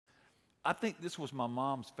I think this was my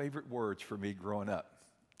mom's favorite words for me growing up.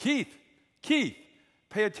 Keith,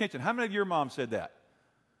 pay attention. How many of your moms said that?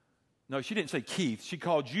 No, she didn't say Keith. She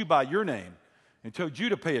called you by your name and told you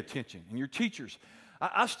to pay attention. And your teachers.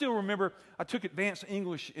 I still remember I took advanced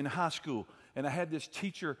English in high school, and I had this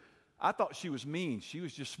teacher. I thought she was mean. She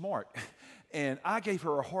was just smart. And I gave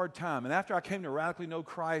her a hard time. And after I came to radically know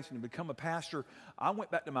Christ and become a pastor, I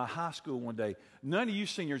went back to my high school one day. None of you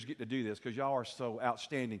seniors get to do this because y'all are so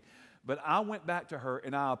outstanding. But I went back to her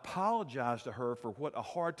and I apologized to her for what a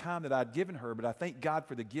hard time that I'd given her. But I thank God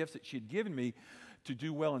for the gifts that she had given me to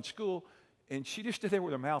do well in school. And she just stood there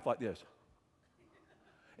with her mouth like this.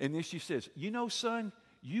 And then she says, you know, son,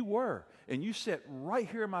 you were. And you sat right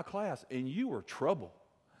here in my class and you were trouble.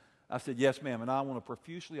 I said, yes, ma'am, and I want to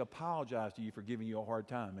profusely apologize to you for giving you a hard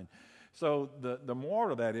time. And so the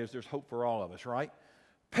moral of that is there's hope for all of us, right?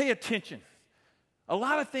 Pay attention. A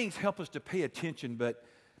lot of things help us to pay attention, but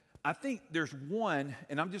I think there's one,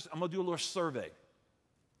 and I'm going to do a little survey.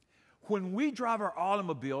 When we drive our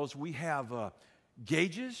automobiles, we have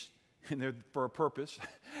gauges, and they're for a purpose,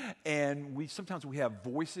 and sometimes we have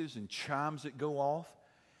voices and chimes that go off,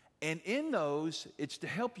 and in those, it's to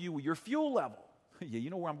help you with your fuel level. Yeah,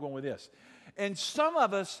 you know where I'm going with this. And some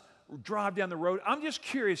of us drive down the road. I'm just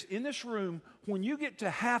curious, in this room, when you get to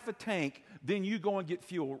half a tank, then you go and get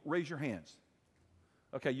fuel, raise your hands.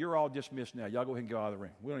 Okay, you're all dismissed now. Y'all go ahead and go out of the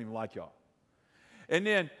ring. We don't even like y'all. And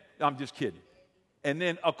then, I'm just kidding. And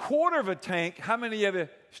then a quarter of a tank, how many of you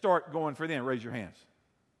start going for then? Raise your hands.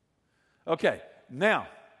 Okay, now,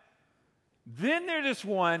 then there's this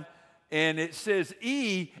one, and it says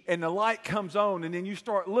E, and the light comes on, and then you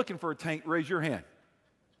start looking for a tank. Raise your hand.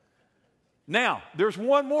 Now, there's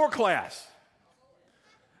one more class.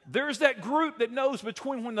 There's that group that knows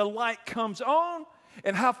between when the light comes on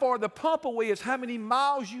and how far the pump away is, how many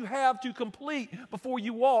miles you have to complete before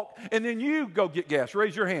you walk, and then you go get gas.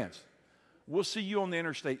 Raise your hands. We'll see you on the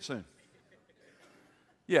interstate soon.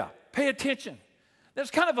 Yeah, pay attention.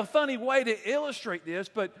 That's kind of a funny way to illustrate this,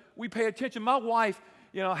 but we pay attention. My wife,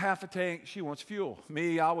 you know, half a tank, she wants fuel.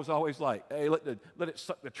 Me, I was always like, hey, let it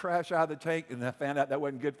suck the trash out of the tank, and I found out that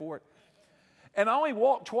wasn't good for it. And I only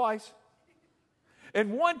walked twice.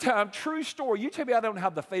 And one time, true story, you tell me I don't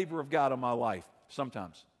have the favor of God in my life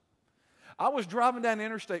sometimes. I was driving down the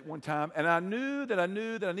interstate one time, and I knew that I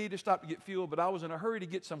needed to stop to get fuel, but I was in a hurry to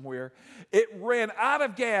get somewhere. It ran out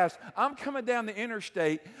of gas. I'm coming down the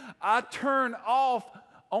interstate. I turned off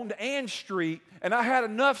onto Ann Street, and I had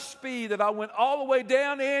enough speed that I went all the way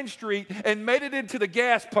down Ann Street and made it into the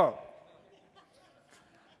gas pump.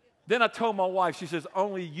 Then I told my wife, she says,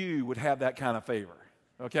 only you would have that kind of favor,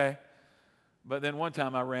 okay? But then one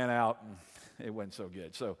time I ran out, and it wasn't so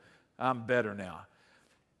good, so I'm better now.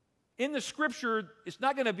 In the scripture, it's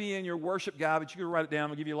not going to be in your worship guide, but you can write it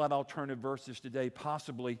down. I'll give you a lot of alternative verses today,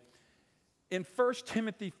 possibly. In 1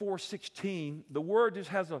 Timothy 4:16, the word just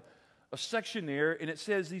has a section there, and it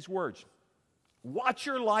says these words. Watch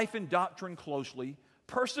your life and doctrine closely.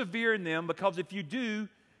 Persevere in them, because if you do,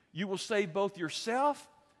 you will save both yourself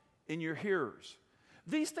and your hearers.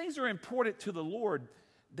 These things are important to the Lord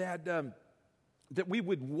that we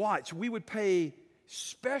would watch. We would pay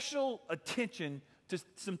special attention to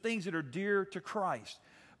some things that are dear to Christ.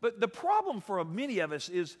 But the problem for many of us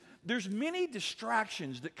is there's many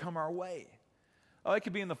distractions that come our way. It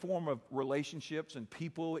could be in the form of relationships and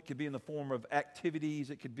people. It could be in the form of activities.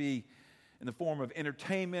 It could be in the form of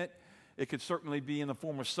entertainment. It could certainly be in the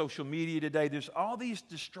form of social media today. There's all these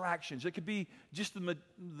distractions. It could be just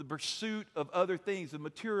the pursuit of other things, the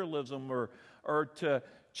materialism, or to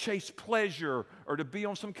chase pleasure, or to be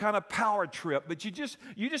on some kind of power trip. But you just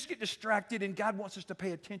get distracted, and God wants us to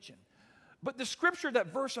pay attention. But the scripture,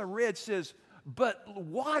 that verse I read says, but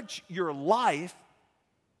watch your life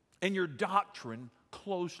and your doctrine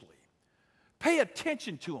closely. Pay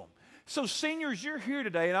attention to them. So seniors, you're here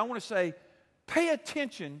today, and I want to say, pay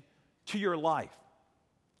attention to your life.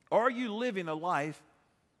 Are you living a life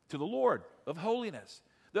to the Lord of holiness?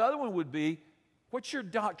 The other one would be, what's your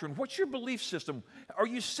doctrine? What's your belief system? Are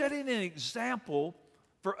you setting an example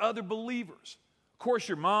for other believers? Of course,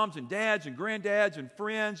 your moms and dads and granddads and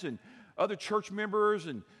friends and other church members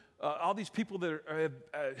and all these people that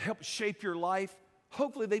have helped shape your life,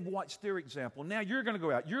 hopefully they've watched their example. Now you're going to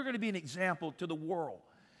go out. You're going to be an example to the world.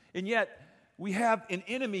 And yet, we have an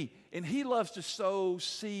enemy, and he loves to sow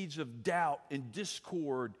seeds of doubt and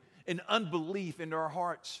discord and unbelief into our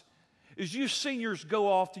hearts. As you seniors go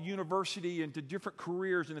off to university and to different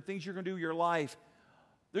careers and the things you're going to do in your life,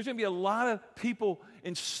 there's going to be a lot of people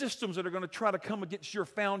and systems that are going to try to come against your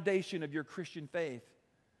foundation of your Christian faith.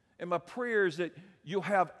 And my prayer is that you'll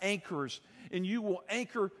have anchors and you will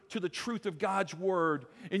anchor to the truth of God's word,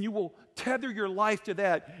 and you will tether your life to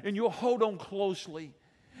that, and you'll hold on closely.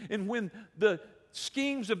 And when the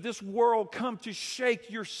schemes of this world come to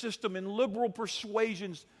shake your system and liberal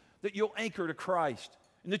persuasions, that you'll anchor to Christ.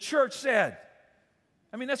 And the church said,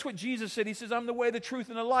 I mean, that's what Jesus said. He says, I'm the way, the truth,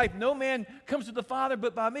 and the life. No man comes to the Father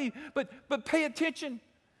but by me. But pay attention.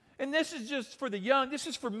 And this is just for the young. This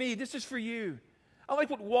is for me. This is for you. I like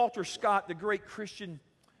what Walter Scott, the great Christian,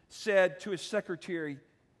 said to his secretary.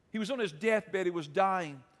 He was on his deathbed. He was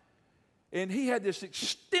dying. And he had this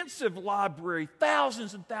extensive library,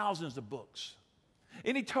 thousands and thousands of books.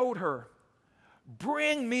 And he told her,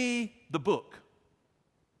 bring me the book.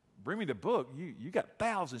 Bring me the book? You got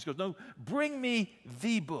thousands. He goes, no, bring me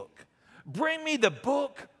the book. Bring me the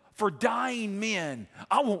book for dying men.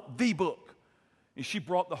 I want the book. And she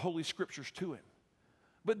brought the Holy Scriptures to him.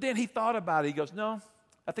 But then he thought about it. He goes, no,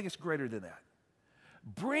 I think it's greater than that.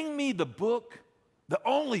 Bring me the book, the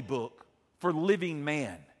only book for living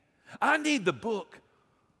man. I need the book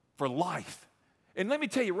for life. And let me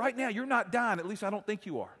tell you, right now, you're not dying. At least I don't think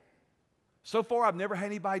you are. So far, I've never had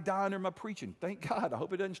anybody die under my preaching. Thank God. I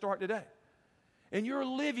hope it doesn't start today. And you're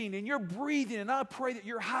living and you're breathing, and I pray that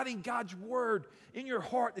you're hiding God's word in your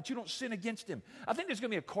heart, that you don't sin against him. I think there's going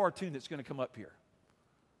to be a cartoon that's going to come up here.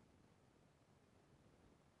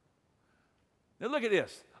 Now look at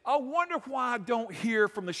this. I wonder why I don't hear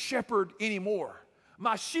from the shepherd anymore.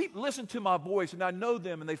 My sheep listen to my voice, and I know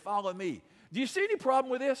them, and they follow me. Do you see any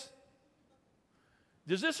problem with this?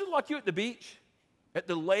 Does this look like you at the beach, at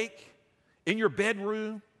the lake, in your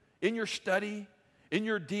bedroom, in your study, in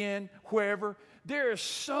your den, wherever? There are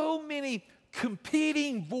so many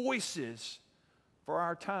competing voices for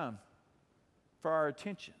our time, for our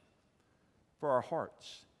attention, for our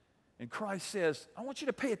hearts. And Christ says, I want you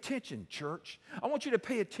to pay attention, church. I want you to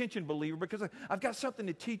pay attention, believer, because I've got something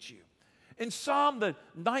to teach you. In Psalm, the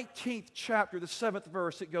 19th chapter, the 7th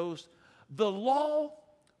verse, it goes, the law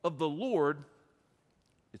of the Lord,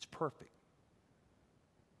 it's perfect.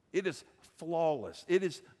 It is flawless. It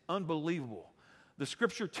is unbelievable. The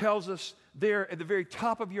scripture tells us there at the very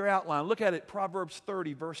top of your outline, look at it, Proverbs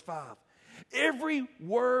 30, verse 5. Every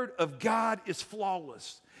word of God is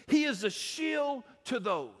flawless. He is a shield to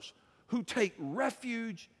those who take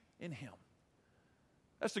refuge in him.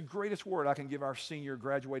 That's the greatest word I can give our senior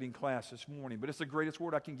graduating class this morning, but it's the greatest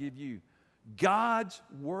word I can give you. God's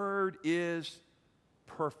word is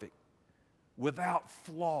perfect, without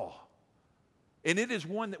flaw. And it is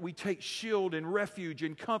one that we take shield and refuge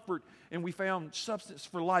and comfort, and we found substance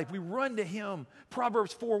for life. We run to him.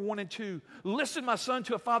 Proverbs 4, 1 and 2. Listen, my son,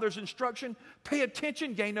 to a father's instruction. Pay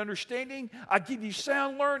attention, gain understanding. I give you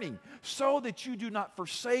sound learning, so that you do not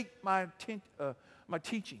forsake my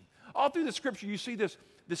teaching. All through the scripture, you see this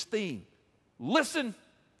theme. Listen,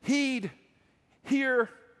 heed, hear,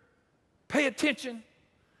 pay attention.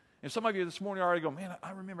 And some of you this morning already go, man,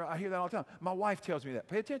 I remember, I hear that all the time. My wife tells me that.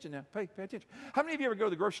 Pay attention now. Pay attention. How many of you ever go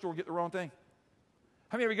to the grocery store and get the wrong thing?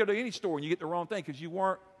 How many of you ever go to any store and you get the wrong thing because you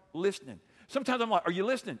weren't listening? Sometimes I'm like, are you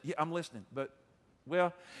listening? Yeah, I'm listening. But,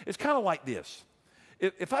 well, it's kind of like this.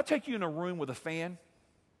 If I take you in a room with a fan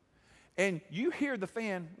and you hear the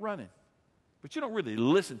fan running, but you don't really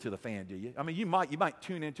listen to the fan, do you? I mean, you might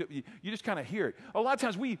tune into it. You just kind of hear it. A lot of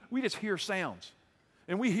times we just hear sounds.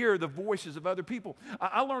 And we hear the voices of other people.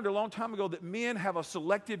 I learned a long time ago that men have a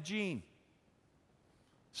selective gene,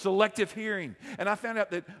 selective hearing. And I found out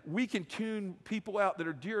that we can tune people out that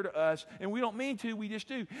are dear to us, and we don't mean to, we just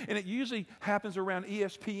do. And it usually happens around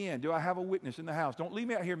ESPN. Do I have a witness in the house? Don't leave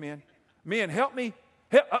me out here, men. Men, help me.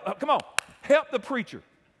 Come on. Help the preacher.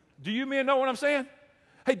 Do you men know what I'm saying?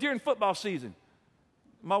 Hey, during football season,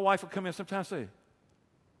 my wife would come in sometimes and say,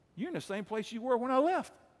 you're in the same place you were when I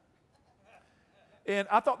left. And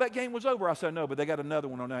I thought that game was over. I said, no, but they got another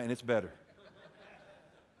one on that, and it's better.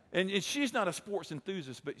 And she's not a sports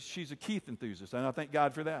enthusiast, but she's a Keith enthusiast, and I thank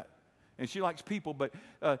God for that. And she likes people, but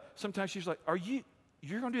sometimes she's like,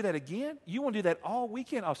 you're going to do that again? You want to do that all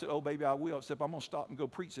weekend? I said, oh, baby, I will, except I'm going to stop and go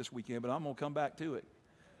preach this weekend, but I'm going to come back to it.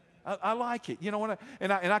 I like it. You know,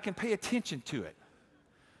 and I can pay attention to it.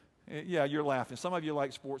 Yeah, you're laughing. Some of you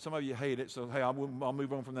like sports. Some of you hate it, so, hey, I'll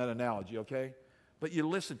move on from that analogy, okay? But you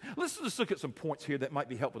listen. Let's just look at some points here that might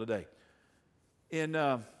be helpful today. In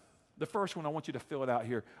the first one, I want you to fill it out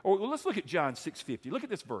here. Or let's look at John 6:50. Look at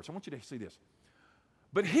this verse. I want you to see this.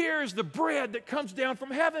 But here is the bread that comes down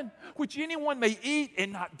from heaven, which anyone may eat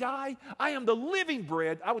and not die. I am the living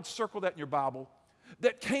bread. I would circle that in your Bible.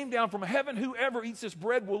 That came down from heaven. Whoever eats this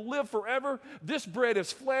bread will live forever. This bread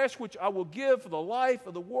is flesh, which I will give for the life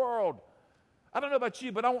of the world. I don't know about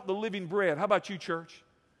you, but I want the living bread. How about you, church?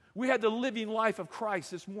 We had the living life of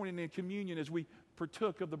Christ this morning in communion as we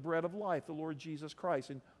partook of the bread of life, the Lord Jesus Christ,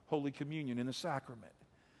 in Holy Communion in the sacrament.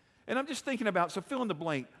 And I'm just thinking about, so fill in the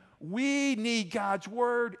blank, we need God's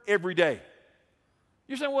Word every day.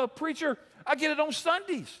 You're saying, well, preacher, I get it on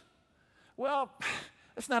Sundays. Well,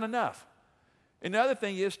 that's not enough. And the other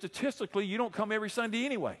thing is, statistically, you don't come every Sunday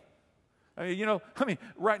anyway.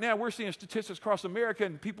 Right now we're seeing statistics across America,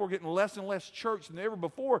 and people are getting less and less church than ever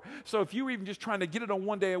before. So if you were even just trying to get it on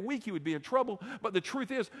one day a week, you would be in trouble. But the truth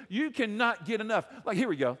is, you cannot get enough. Like, here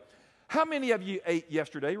we go. How many of you ate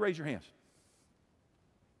yesterday? Raise your hands.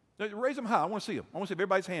 Raise them high. I want to see them. I want to see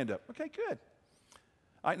everybody's hand up. Okay, good.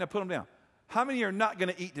 All right, now put them down. How many are not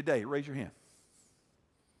going to eat today? Raise your hand.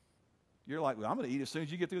 You're like, well, I'm going to eat as soon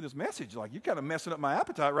as you get through this message. Like, you're kind of messing up my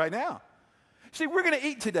appetite right now. See, we're going to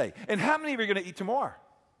eat today. And how many of you are going to eat tomorrow?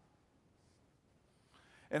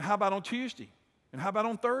 And how about on Tuesday? And how about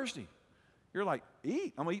on Thursday? You're like,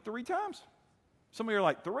 eat. I'm going to eat 3 times. Some of you are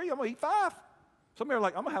like, 3? I'm going to eat 5. Some of you are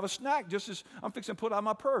like, I'm going to have a snack just as I'm fixing to put out of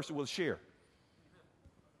my purse. We'll share.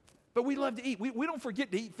 But we love to eat. We don't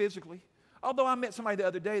forget to eat physically. Although I met somebody the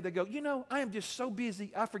other day, they go, I am just so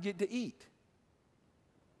busy, I forget to eat.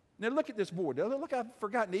 Now look at this board. Look, I've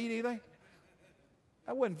forgotten to eat anything.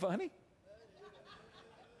 That wasn't funny.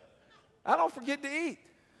 I don't forget to eat.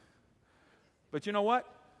 But you know what?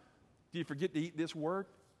 Do you forget to eat this word?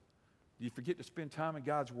 Do you forget to spend time in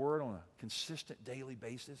God's word on a consistent daily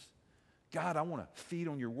basis? God, I want to feed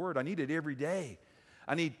on your word. I need it every day.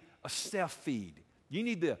 I need a self-feed. You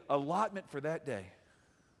need the allotment for that day.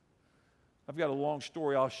 I've got a long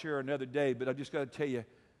story I'll share another day, but I just got to tell you,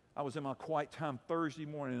 I was in my quiet time Thursday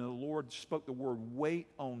morning, and the Lord spoke the word, wait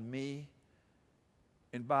on me.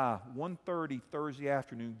 And by 1:30 Thursday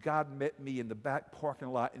afternoon, God met me in the back parking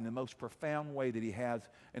lot in the most profound way that he has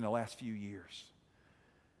in the last few years.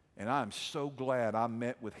 And I'm so glad I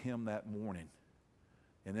met with him that morning.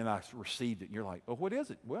 And then I received it. And you're like, oh, what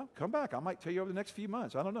is it? Well, come back. I might tell you over the next few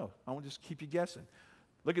months. I don't know. I won't just keep you guessing.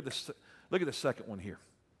 Look at the second one here.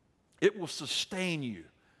 It will sustain you.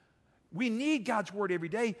 We need God's word every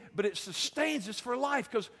day, but it sustains us for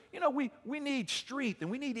life because, we need strength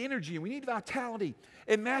and we need energy and we need vitality.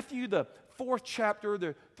 In Matthew, the 4th chapter,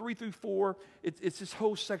 the 3 through 4, it's this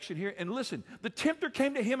whole section here. And listen, the tempter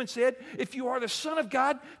came to him and said, if you are the Son of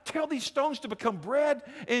God, tell these stones to become bread.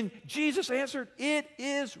 And Jesus answered, it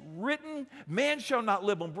is written, man shall not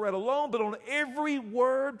live on bread alone, but on every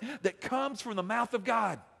word that comes from the mouth of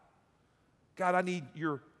God. God, I need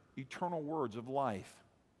your eternal words of life.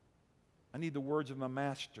 I need the words of my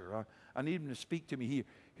master. I need him to speak to me.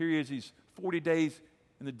 Here he is, these 40 days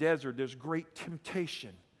in the desert. There's great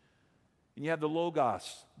temptation. And you have the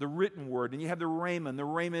Logos, the written word, and you have the Rhema. The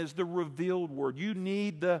Rhema is the revealed word. You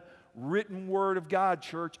need the written word of God,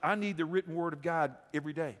 church. I need the written word of God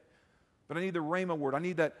every day. But I need the Rhema word. I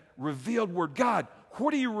need that revealed word. God,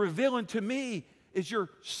 what are you revealing to me as your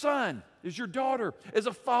son, as your daughter, as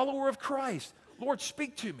a follower of Christ? Lord,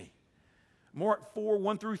 speak to me. Mark 4,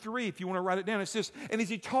 1 through 3, if you want to write it down, it says, and as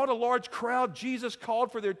he taught a large crowd, Jesus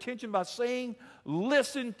called for their attention by saying,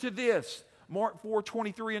 listen to this. Mark 4,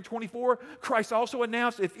 23 and 24, Christ also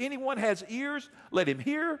announced, if anyone has ears, let him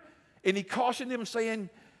hear. And he cautioned them saying,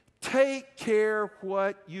 take care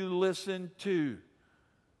what you listen to.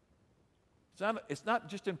 It's not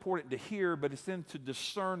just important to hear, but it's then to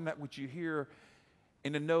discern that which you hear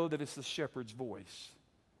and to know that it's the shepherd's voice.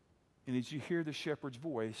 And as you hear the shepherd's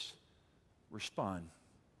voice, respond.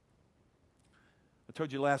 I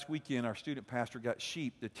told you last weekend our student pastor got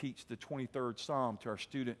sheep to teach the 23rd Psalm to our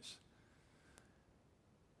students.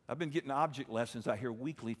 I've been getting object lessons out here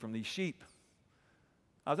weekly from these sheep.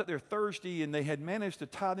 I was out there Thursday and they had managed to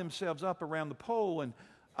tie themselves up around the pole, and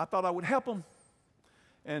I thought I would help them.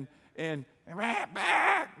 And and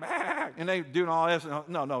they doing all this. And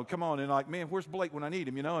no, come on. And like, man, where's Blake when I need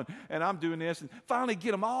him, And I'm doing this and finally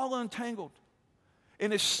get them all untangled.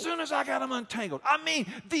 And as soon as I got them untangled, I mean,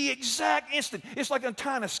 the exact instant, it's like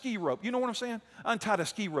untying a ski rope. You know what I'm saying? I untied a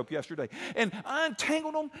ski rope yesterday. And I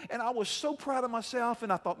untangled them, and I was so proud of myself,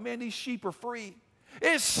 and I thought, man, these sheep are free.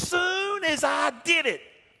 As soon as I did it,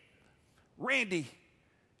 Randy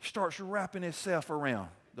starts wrapping himself around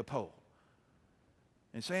the pole.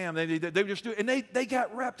 And Sam, they were just doing, and they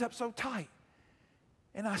got wrapped up so tight.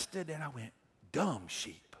 And I stood there and I went, dumb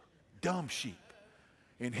sheep, dumb sheep.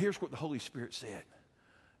 And here's what the Holy Spirit said.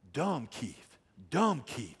 Dumb Keith, dumb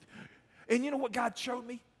Keith. And you know what God showed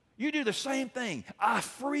me? You do the same thing. I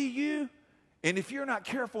free you, and if you're not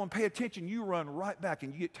careful and pay attention, you run right back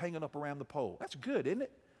and you get tangled up around the pole. That's good, isn't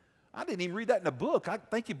it? I didn't even read that in a book.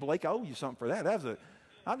 Thank you, Blake. I owe you something for that.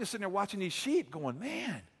 I'm just sitting there watching these sheep going,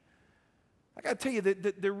 man, I got to tell you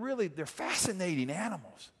that they're fascinating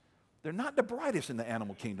animals. They're not the brightest in the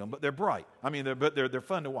animal kingdom, but they're bright. I mean, they're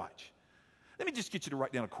fun to watch. Let me just get you to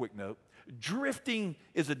write down a quick note. Drifting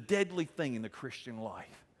is a deadly thing in the Christian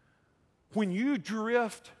life. When you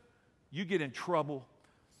drift, you get in trouble.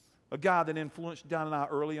 A guy that influenced Don and I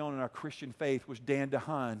early on in our Christian faith was Dan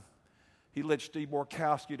DeHaan. He led Steve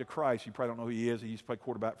Borkowski to Christ. You probably don't know who he is. He used to play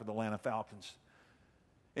quarterback for the Atlanta Falcons.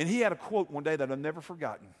 And he had a quote one day that I've never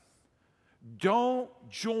forgotten. Don't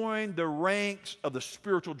join the ranks of the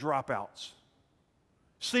spiritual dropouts.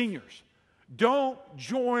 Seniors, don't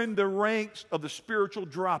join the ranks of the spiritual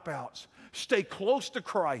dropouts. Stay close to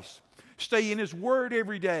Christ. Stay in His Word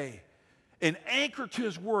every day. And anchor to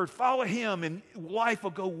His Word. Follow Him, and life will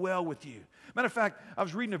go well with you. Matter of fact, I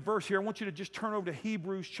was reading a verse here. I want you to just turn over to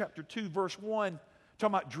Hebrews chapter 2, verse 1.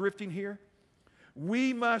 Talking about drifting here.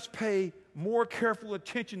 We must pay more careful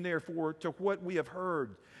attention, therefore, to what we have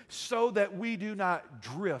heard, so that we do not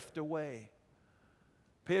drift away.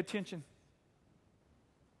 Pay attention.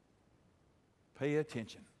 Pay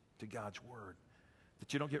attention to God's Word,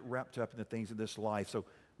 that you don't get wrapped up in the things of this life. So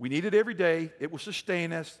we need it every day. It will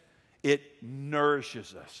sustain us. It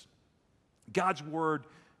nourishes us. God's Word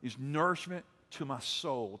is nourishment to my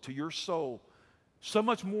soul, to your soul. So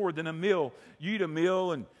much more than a meal. You eat a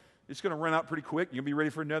meal and it's going to run out pretty quick. You'll be ready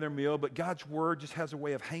for another meal. But God's Word just has a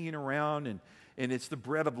way of hanging around, and it's the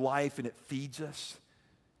bread of life, and it feeds us.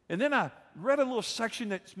 And then I read a little section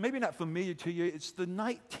that's maybe not familiar to you. It's the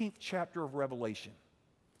 19th chapter of Revelation.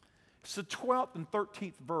 It's the 12th and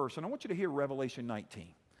 13th verse. And I want you to hear Revelation 19.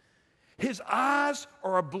 His eyes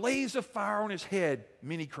are a blaze of fire on his head,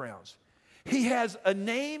 many crowns. He has a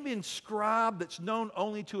name inscribed that's known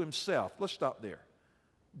only to himself. Let's stop there.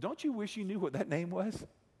 Don't you wish you knew what that name was?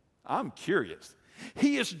 I'm curious.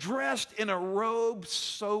 He is dressed in a robe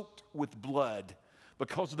soaked with blood.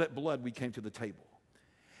 Because of that blood, we came to the table.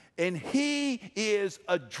 And he is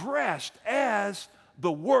addressed as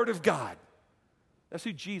the Word of God. That's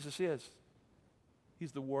who Jesus is.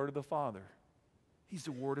 He's the Word of the Father. He's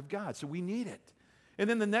the Word of God. So we need it. And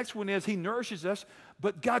then the next one is He nourishes us,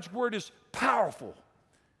 but God's Word is powerful.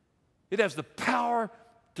 It has the power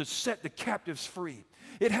to set the captives free.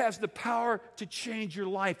 It has the power to change your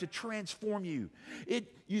life, to transform you.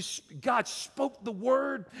 God spoke the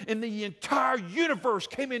Word, and the entire universe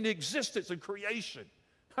came into existence and creation.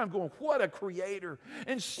 I'm going, what a creator.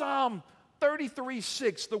 In Psalm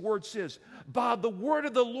 33:6, the Word says, by the word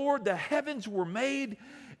of the Lord the heavens were made,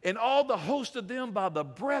 and all the host of them by the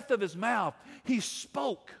breath of His mouth. He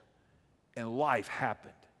spoke, and life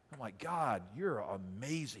happened. I'm like, God, you're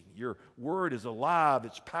amazing. Your Word is alive.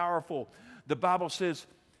 It's powerful. The Bible says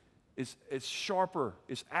it's sharper.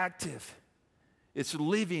 It's active. It's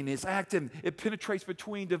living. It's active. It penetrates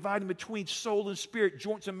dividing between soul and spirit,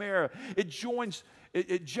 joints and marrow. It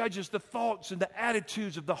judges the thoughts and the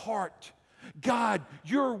attitudes of the heart. God,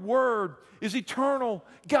 your Word is eternal.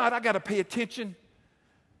 God, I got to pay attention.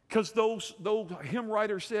 Because those hymn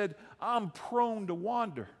writers said, I'm prone to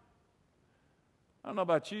wander. I don't know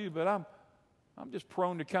about you, but I'm just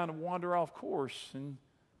prone to kind of wander off course and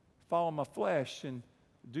follow my flesh and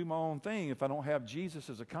do my own thing if I don't have Jesus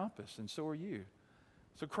as a compass, and so are you.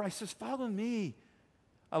 So Christ says, follow me.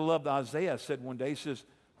 I love Isaiah said one day, he says,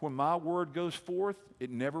 when my word goes forth, it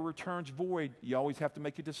never returns void. You always have to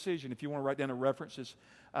make a decision. If you want to write down a reference, it's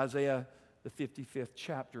Isaiah, the 55th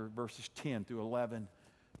chapter, verses 10 through 11.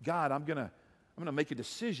 God, I'm gonna make a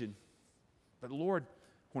decision. But Lord,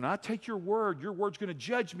 when I take your word's going to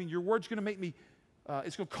judge me. Your word's going to make me,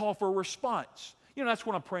 it's going to call for a response. You know, that's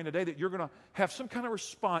what I'm praying today, that you're going to have some kind of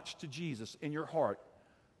response to Jesus in your heart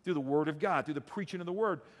through the Word of God, through the preaching of the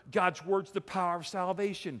Word. God's Word's the power of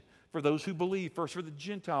salvation for those who believe, first for the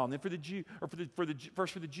Gentile, and then for the Jew, or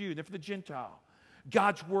first for the Jew, and then for the Gentile.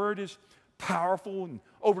 God's Word is powerful in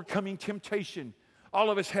overcoming temptation. All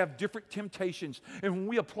of us have different temptations. And when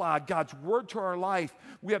we apply God's Word to our life,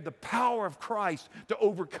 we have the power of Christ to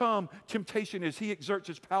overcome temptation as He exerts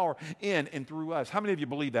His power in and through us. How many of you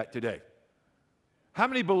believe that today? How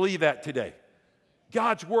many believe that today?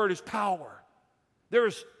 God's Word is power. There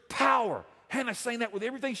is power. Hannah's saying that with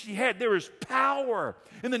everything she had. There is power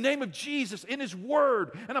in the name of Jesus, in His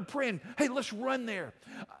Word. And I'm praying, hey, let's run there.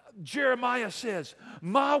 Jeremiah says,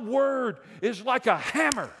 my Word is like a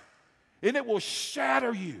hammer, and it will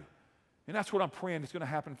shatter you. And that's what I'm praying is going to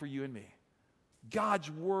happen for you and me. God's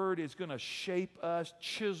Word is going to shape us,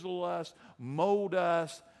 chisel us, mold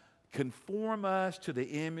us, conform us to the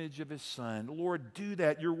image of His Son. Lord, do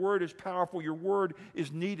that. Your Word is powerful. Your Word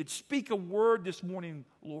is needed. Speak a word this morning,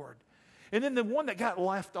 Lord. And then the one that got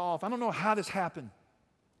left off, I don't know how this happened,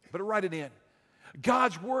 but write it in.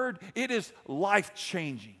 God's word, it is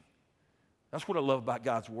life-changing. That's what I love about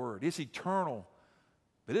God's word. It's eternal,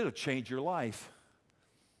 but it'll change your life.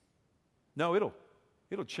 No, it'll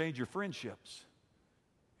change your friendships.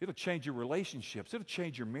 It'll change your relationships. It'll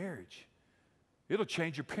change your marriage. It'll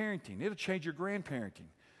change your parenting. It'll change your grandparenting.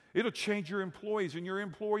 It'll change your employees and your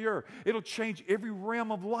employer. It'll change every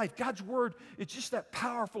realm of life. God's word is just that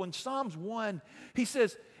powerful. In Psalms 1, he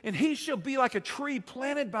says, and he shall be like a tree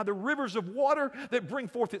planted by the rivers of water that bring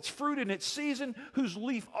forth its fruit in its season, whose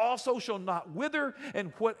leaf also shall not wither,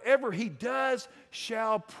 and whatever he does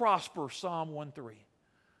shall prosper. Psalm 1:3.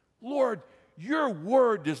 Lord, your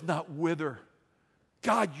word does not wither.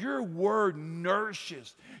 God, your word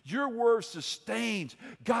nourishes. Your word sustains.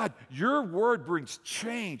 God, your word brings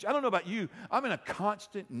change. I don't know about you. I'm in a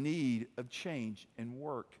constant need of change and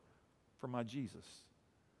work for my Jesus.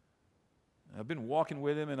 I've been walking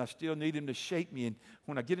with him, and I still need him to shape me. And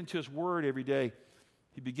when I get into his word every day,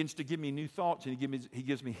 he begins to give me new thoughts, and he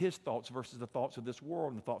gives me his thoughts versus the thoughts of this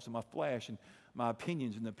world and the thoughts of my flesh and my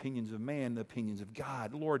opinions and the opinions of man, the opinions of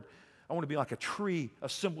God. Lord, I want to be like a tree, a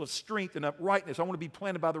symbol of strength and uprightness. I want to be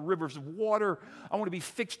planted by the rivers of water. I want to be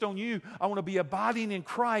fixed on you. I want to be abiding in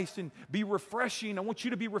Christ and be refreshing. I want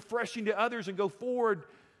you to be refreshing to others and go forward.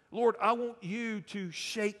 Lord, I want you to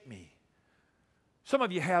shape me. Some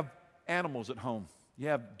of you have animals at home. You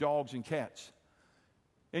have dogs and cats.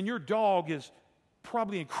 And your dog is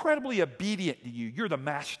probably incredibly obedient to you. You're the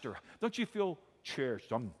master. Don't you feel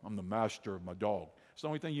cherished? I'm the master of my dog. It's the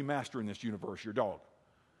only thing you master in this universe, your dog.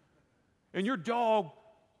 And your dog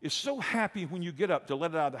is so happy when you get up to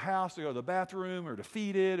let it out of the house, to go to the bathroom, or to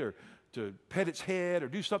feed it, or to pet its head, or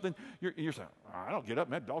do something. You're saying, oh, I don't get up,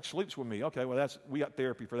 man. That dog sleeps with me. Okay, well, we got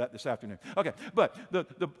therapy for that this afternoon. Okay, but no,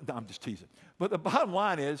 I'm just teasing. But the bottom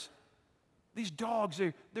line is, these dogs,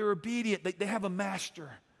 they're obedient. They have a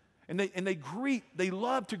master. And they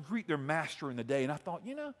love to greet their master in the day. And I thought,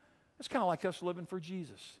 that's kind of like us living for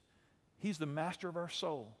Jesus. He's the master of our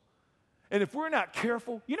soul. And if we're not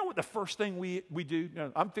careful, you know what the first thing we do?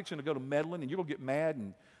 I'm fixing to go to Medlin, and you're going to get mad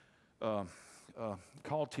and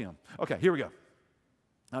call Tim. Okay, here we go.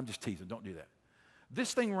 I'm just teasing. Don't do that.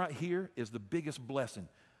 This thing right here is the biggest blessing.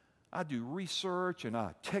 I do research, and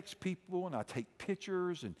I text people, and I take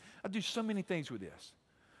pictures, and I do so many things with this.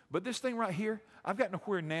 But this thing right here, I've gotten to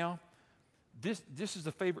where now, this is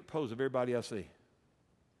the favorite pose of everybody I see.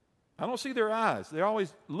 I don't see their eyes. They're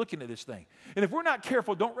always looking at this thing. And if we're not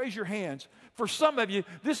careful, don't raise your hands. For some of you,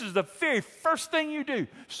 this is the very first thing you do.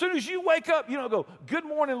 As soon as you wake up, you don't go, good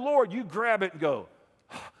morning, Lord. You grab it and go,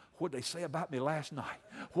 what'd they say about me last night?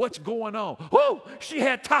 What's going on? Oh, she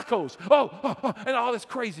had tacos. And all this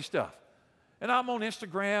crazy stuff. And I'm on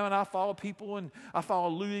Instagram, and I follow people, and I follow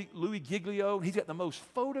Louis Giglio. He's got the most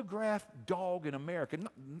photographed dog in America.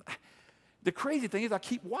 The crazy thing is I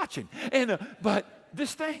keep watching. But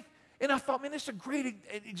this thing, and I thought, man, this is a great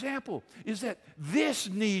example, is that this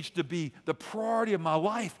needs to be the priority of my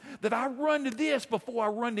life, that I run to this before I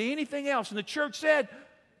run to anything else. And the church said,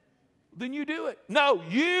 then you do it. No,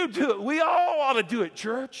 you do it. We all ought to do it,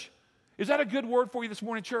 church. Is that a good word for you this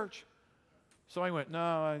morning, church? So I went,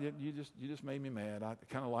 no, you just made me mad. I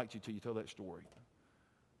kind of liked you till you told that story.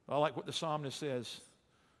 I like what the psalmist says.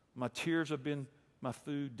 My tears have been my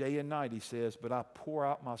food day and night, he says, but I pour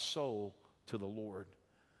out my soul to the Lord.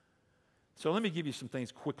 So let me give you some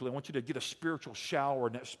things quickly. I want you to get a spiritual shower,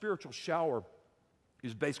 and that spiritual shower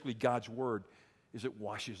is basically God's word as it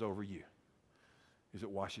washes over you, as it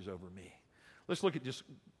washes over me. Let's look at just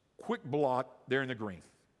quick block there in the green.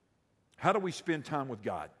 How do we spend time with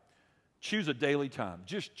God? Choose a daily time.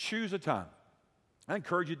 Just choose a time. I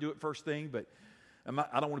encourage you to do it first thing, but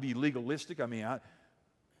I don't want to be legalistic. I mean,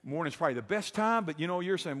 morning's probably the best time, but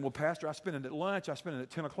you're saying, well, Pastor, I spend it at lunch, I spend it at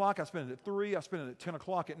 10 o'clock, I spend it at 3, I spend it at 10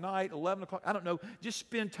 o'clock at night, 11 o'clock. I don't know. Just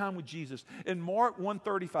spend time with Jesus. In Mark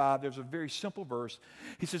 1:35, there's a very simple verse.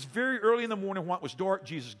 He says, very early in the morning when it was dark,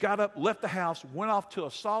 Jesus got up, left the house, went off to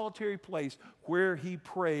a solitary place where he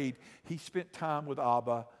prayed. He spent time with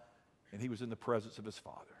Abba, and he was in the presence of his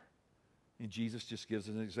Father. And Jesus just gives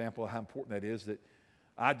an example of how important that is, that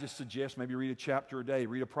I just suggest maybe read a chapter a day,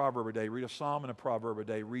 read a proverb a day, read a psalm and a proverb a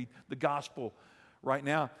day, read the gospel right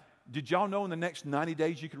now. Did y'all know in the next 90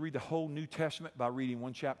 days you could read the whole New Testament by reading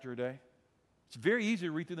one chapter a day? It's very easy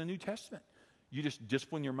to read through the New Testament. You just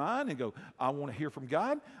discipline your mind and go, I want to hear from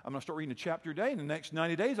God. I'm going to start reading a chapter a day. In the next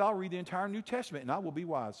 90 days, I'll read the entire New Testament, and I will be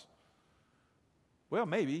wise. Well,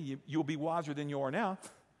 maybe you'll be wiser than you are now,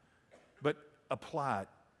 but apply it.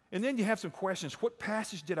 And then you have some questions. What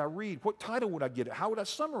passage did I read? What title would I get it? How would I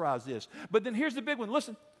summarize this? But then here's the big one.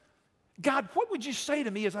 Listen, God, what would you say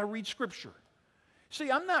to me as I read Scripture? See,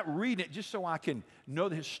 I'm not reading it just so I can know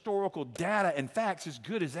the historical data and facts, as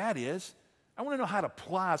good as that is. I want to know how it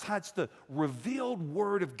applies, how it's the revealed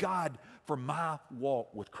Word of God for my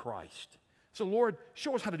walk with Christ. So, Lord,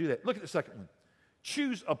 show us how to do that. Look at the second one.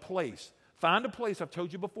 Choose a place. Find a place, I've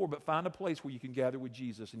told you before, but find a place where you can gather with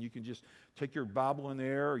Jesus, and you can just take your Bible in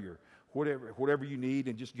there or your whatever you need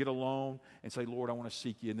and just get alone and say, Lord, I want to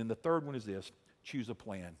seek you. And then the third one is this: choose a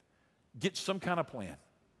plan. Get some kind of plan.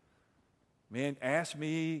 Man, ask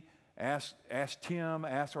me, ask Tim,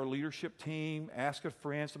 ask our leadership team, ask a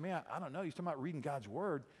friend. So, man, I don't know. He's talking about reading God's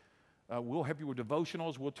Word. We'll help you with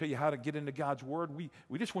devotionals. We'll tell you how to get into God's Word.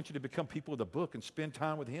 We just want you to become people of the book and spend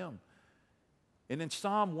time with Him. And in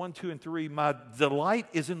Psalm 1, 2, and 3, my delight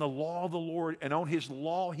is in the law of the Lord, and on His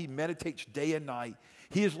law He meditates day and night.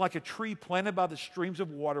 He is like a tree planted by the streams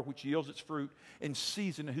of water, which yields its fruit in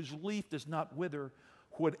season, and whose leaf does not wither.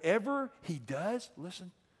 Whatever he does,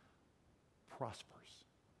 listen, prospers.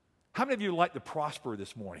 How many of you would like to prosper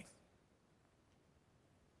this morning?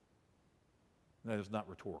 That is not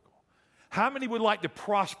rhetorical. How many would like to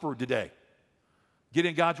prosper today? Get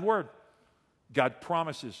in God's Word. God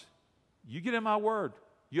promises, you get in my Word,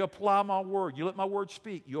 you apply my Word, you let my Word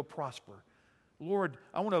speak, you'll prosper. Lord,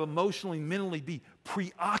 I want to emotionally, mentally be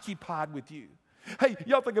preoccupied with you. Hey,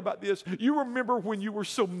 y'all think about this. You remember when you were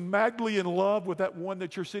so madly in love with that one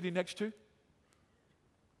that you're sitting next to?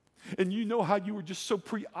 And you know how you were just so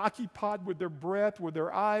preoccupied with their breath, with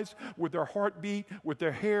their eyes, with their heartbeat, with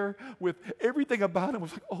their hair, with everything about them. It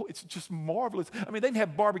was like, oh, it's just marvelous. I mean, they didn't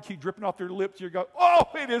have barbecue dripping off their lips. You go, oh,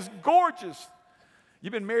 it is gorgeous.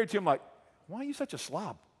 You've been married to him like, why are you such a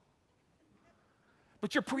slob?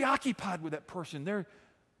 But you're preoccupied with that person. They're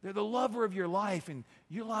the lover of your life, and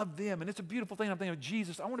you love them. And it's a beautiful thing. I'm thinking of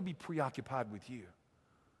Jesus. I want to be preoccupied with you.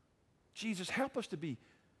 Jesus, help us to be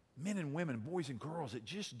men and women, boys and girls that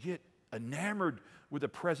just get enamored with the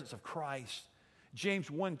presence of Christ.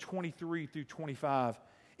 James 1, 23 through 25.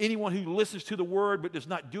 Anyone who listens to the word but does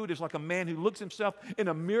not do it is like a man who looks himself in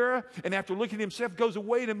a mirror and after looking at himself goes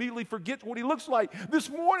away and immediately forgets what he looks like. This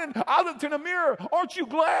morning, I looked in a mirror. Aren't you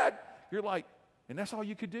glad? You're like, and that's all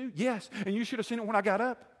you could do? Yes. And you should have seen it when I got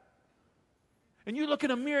up. And you look in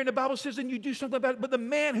a mirror and the Bible says, and you do something about it. But the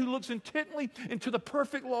man who looks intently into the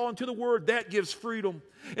perfect law and to the word, that gives freedom.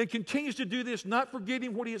 And continues to do this, not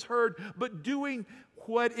forgetting what he has heard, but doing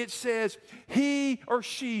what it says. He or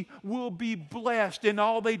she will be blessed in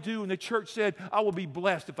all they do. And the church said, I will be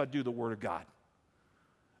blessed if I do the word of God.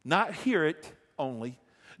 Not hear it only,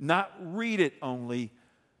 not read it only,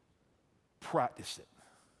 practice it.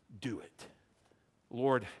 Do it.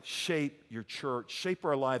 Lord, shape your church, shape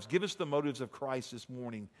our lives. Give us the motives of Christ this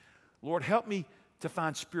morning. Lord, help me to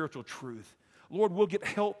find spiritual truth. Lord, we'll get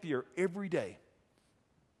healthier every day.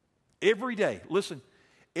 Every day. Listen,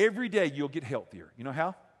 every day you'll get healthier. You know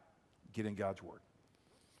how? Get in God's Word.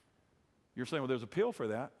 You're saying, well, there's a pill for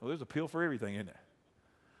that. Well, there's a pill for everything, isn't there?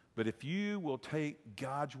 But if you will take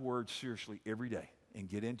God's Word seriously every day and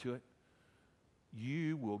get into it,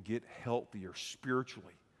 you will get healthier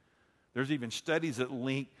spiritually. There's even studies that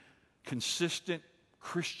link consistent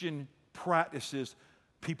Christian practices.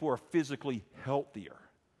 People are physically healthier.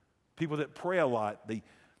 People that pray a lot, the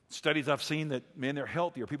studies I've seen that, man, they're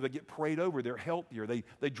healthier. People that get prayed over, they're healthier.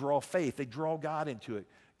 They draw faith. They draw God into it.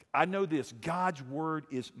 I know this. God's Word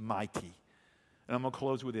is mighty. And I'm going to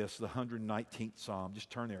close with this, the 119th Psalm. Just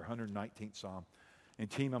turn there, 119th Psalm. And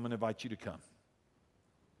team, I'm going to invite you to come.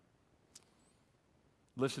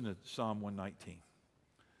 Listen to Psalm 119.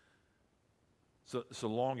 It's the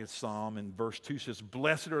longest psalm, and verse 2 says,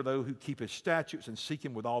 blessed are those who keep his statutes and seek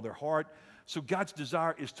him with all their heart. So God's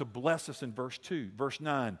desire is to bless us in verse 2. Verse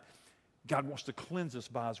 9, God wants to cleanse us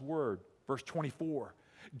by his word. Verse 24,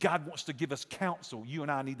 God wants to give us counsel. You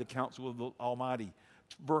and I need the counsel of the Almighty.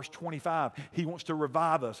 Verse 25, he wants to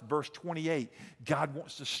revive us. Verse 28, God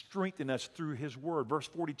wants to strengthen us through his word. Verse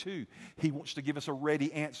 42, he wants to give us a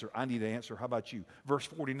ready answer. I need an answer. How about you? Verse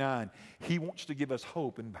 49, he wants to give us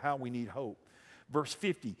hope and how we need hope. Verse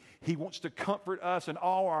 50, he wants to comfort us in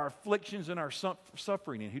all our afflictions and our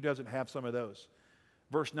suffering. And who doesn't have some of those?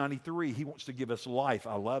 Verse 93, he wants to give us life.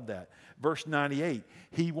 I love that. Verse 98,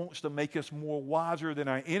 he wants to make us more wiser than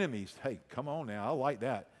our enemies. Hey, come on now. I like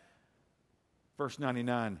that. Verse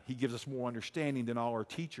 99, he gives us more understanding than all our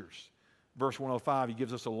teachers. Verse 105, he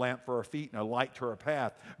gives us a lamp for our feet and a light to our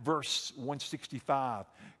path. Verse 165,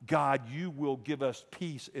 God, you will give us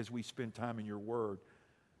peace as we spend time in your word.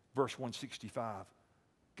 Verse 165,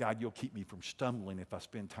 God, you'll keep me from stumbling if I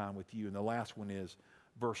spend time with you. And the last one is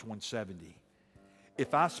verse 170.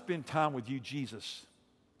 If I spend time with you, Jesus,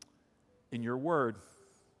 in your word,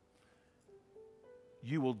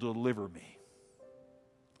 you will deliver me.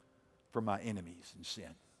 from my enemies and sin.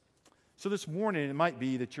 So this morning, it might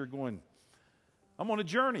be that you're going, I'm on a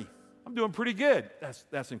journey. I'm doing pretty good.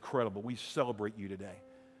 That's incredible. We celebrate you today.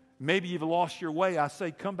 Maybe you've lost your way. I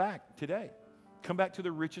say, come back today. Come back to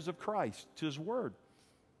the riches of Christ, to His Word,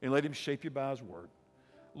 and let Him shape you by His Word.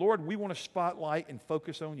 Lord, we want to spotlight and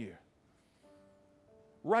focus on you.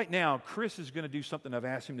 Right now, Chris is going to do something I've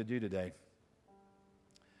asked him to do today.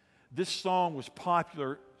 This song was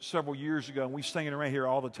popular several years ago, and we sing it around here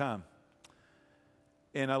all the time.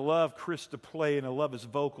 And I love Chris to play, and I love his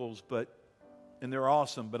vocals, and they're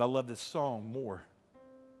awesome, but I love this song more.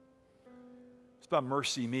 It's by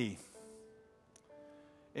Mercy Me.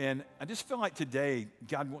 And I just feel like today,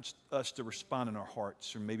 God wants us to respond in our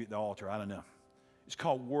hearts, or maybe at the altar, I don't know. It's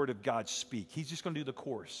called Word of God Speak. He's just going to do the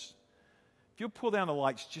chorus. If you'll pull down the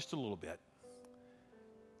lights just a little bit,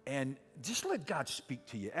 and just let God speak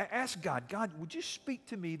to you. Ask God, God, would you speak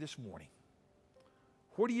to me this morning?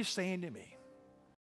 What are you saying to me?